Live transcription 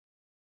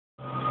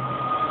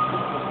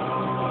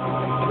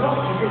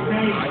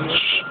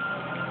age.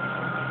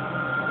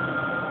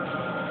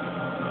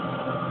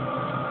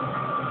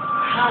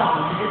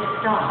 How did it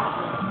start?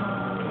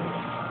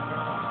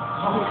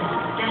 What was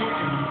its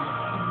destiny?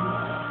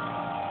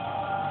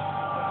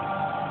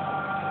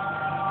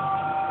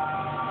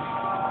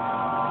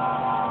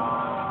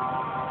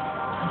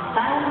 For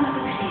thousands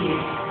of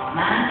years,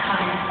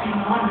 mankind has been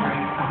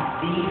wondering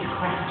about these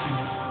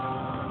questions.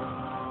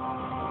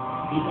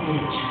 The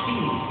LHC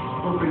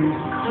will bring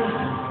us closer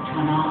to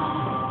an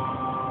answer.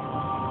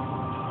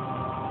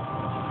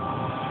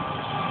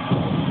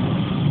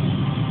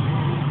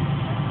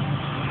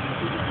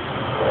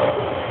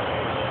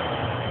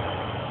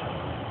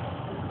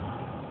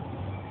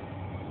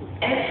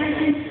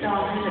 Everything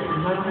started at the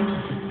moment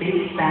of the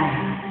Big Bang,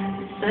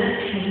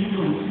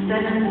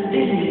 13.7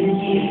 billion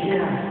years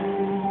ago.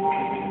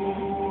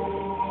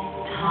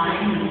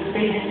 Time and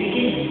space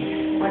begin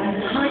when a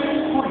tiny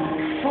point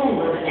full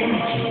of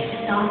energy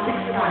starts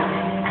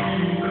expanding at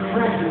an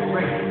incredible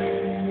rate.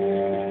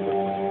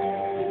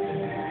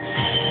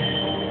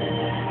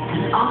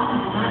 An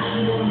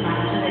unimaginable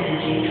amount of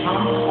energy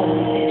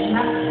transforms into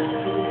matter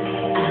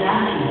and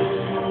atoms.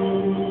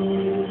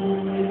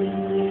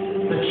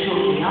 But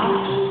shortly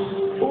after,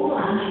 all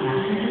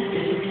antimatter has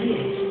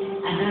disappeared,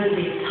 and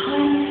only a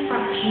tiny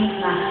fraction of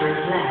matter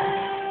is left,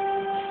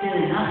 still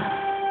enough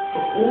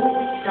for all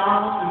the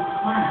stars and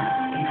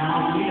planets in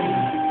our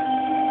universe.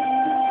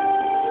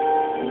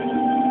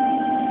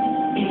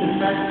 In the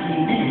first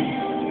few minutes,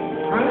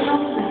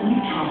 protons and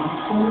neutrons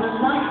form a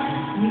lighter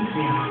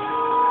nucleus,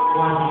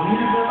 while the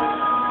universe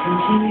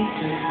continues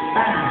to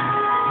expand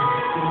and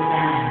cool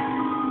down.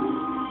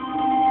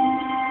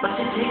 But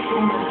it takes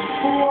almost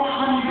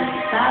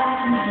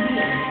 400,000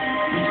 years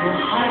until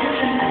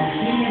hydrogen and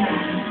helium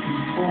atoms can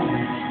form.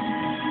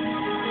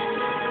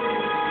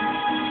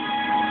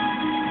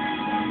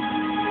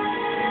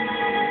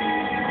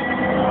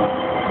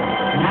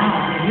 Now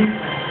the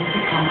universe has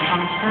become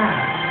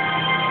transparent.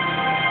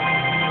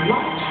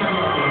 Light from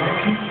the air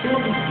can still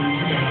be seen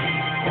today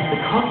as the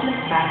cosmic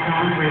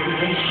background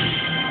radiation.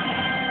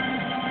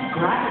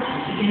 Gravity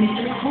begins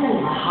to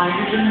pull the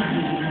hydrogen and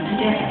helium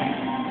together.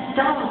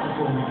 Stars are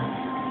born.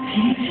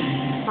 Fusion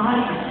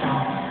inside the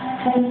stars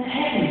forms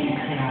heavy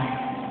nuclei,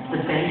 the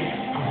base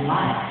of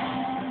life.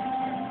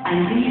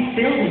 And these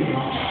building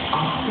blocks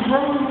are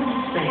thrown into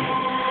space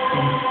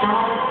when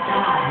stars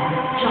die in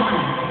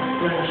giant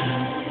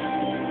explosions.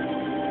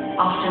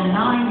 After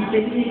 9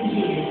 billion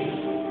years,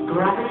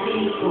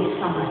 gravity will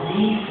summon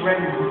these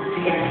remnants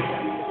together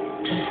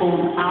to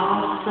form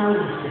our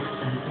solar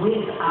system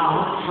with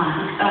our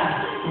planet Earth,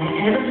 where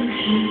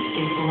evolution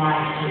gives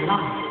rise to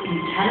life,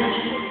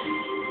 intelligence,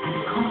 and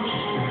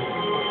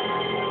consciousness.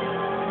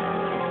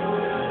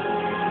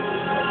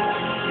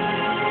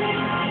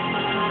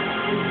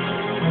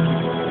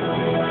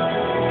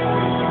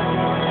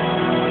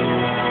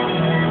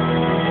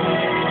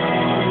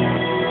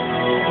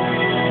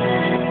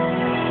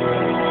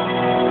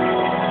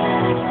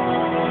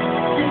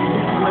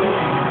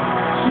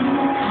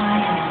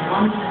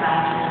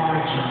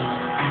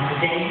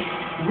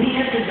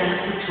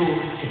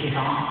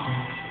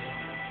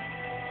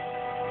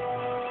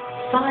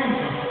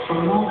 Scientists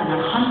from more than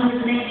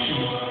 100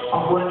 nations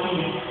are working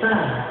at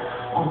CERN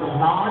on the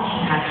Large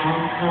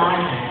Hadron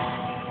Collider,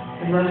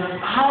 the most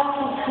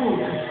powerful tool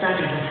to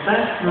study the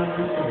first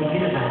moments of the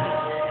universe.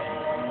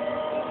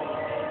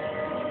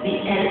 The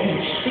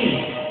LHC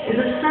is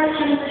a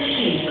circular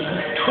machine of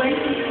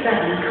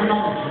 27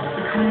 kilometers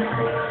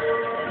circumference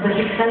that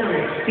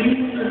accelerates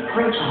beams of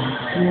protons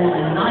to more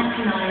than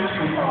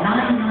 99.99%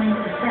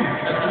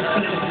 of the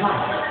speed of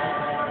light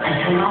and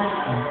collides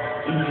them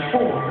in 4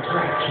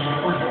 interaction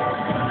points.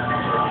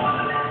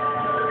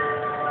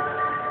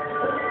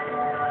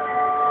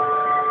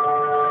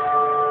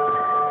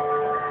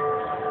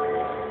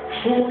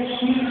 4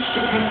 huge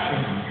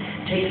detectors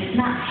take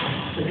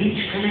snapshots of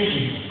each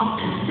collision up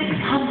to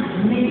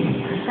 600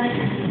 million per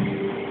second.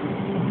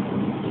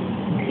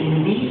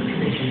 In these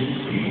collisions,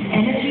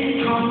 energy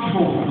is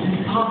transformed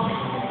into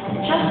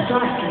particles, just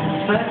like in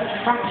the first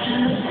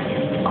fraction of a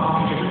second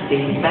after the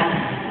Big Bang.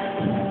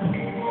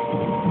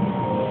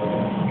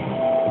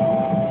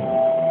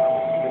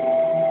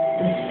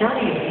 The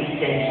study of these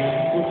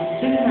data will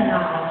soon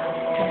allow us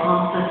to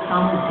answer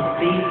some of the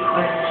big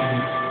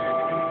questions.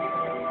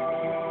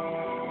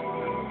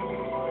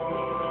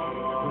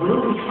 Will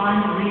we find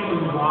the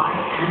reason why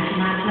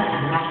antimatter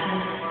and matter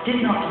did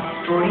not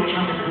destroy each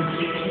other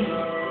completely?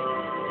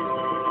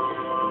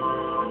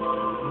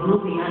 Will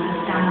we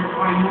understand the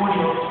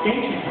primordial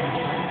state of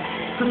matter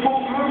before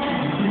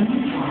protons and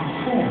neutrons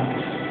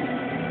formed?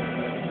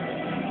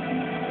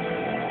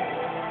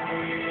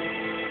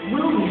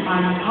 Will we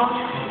find the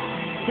particles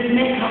that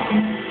make up the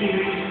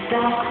mysterious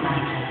dark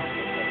matter?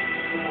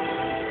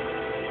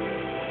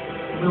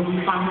 Will we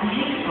find the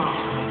Higgs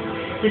particle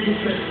that is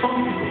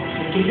responsible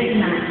for giving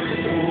mass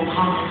to all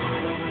particles?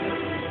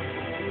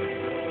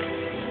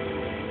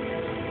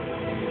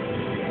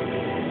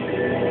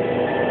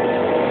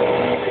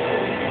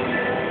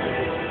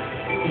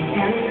 The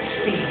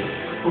LHC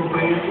will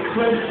bring us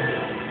closer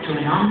to to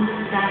an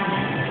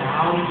understanding of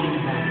our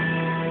universe.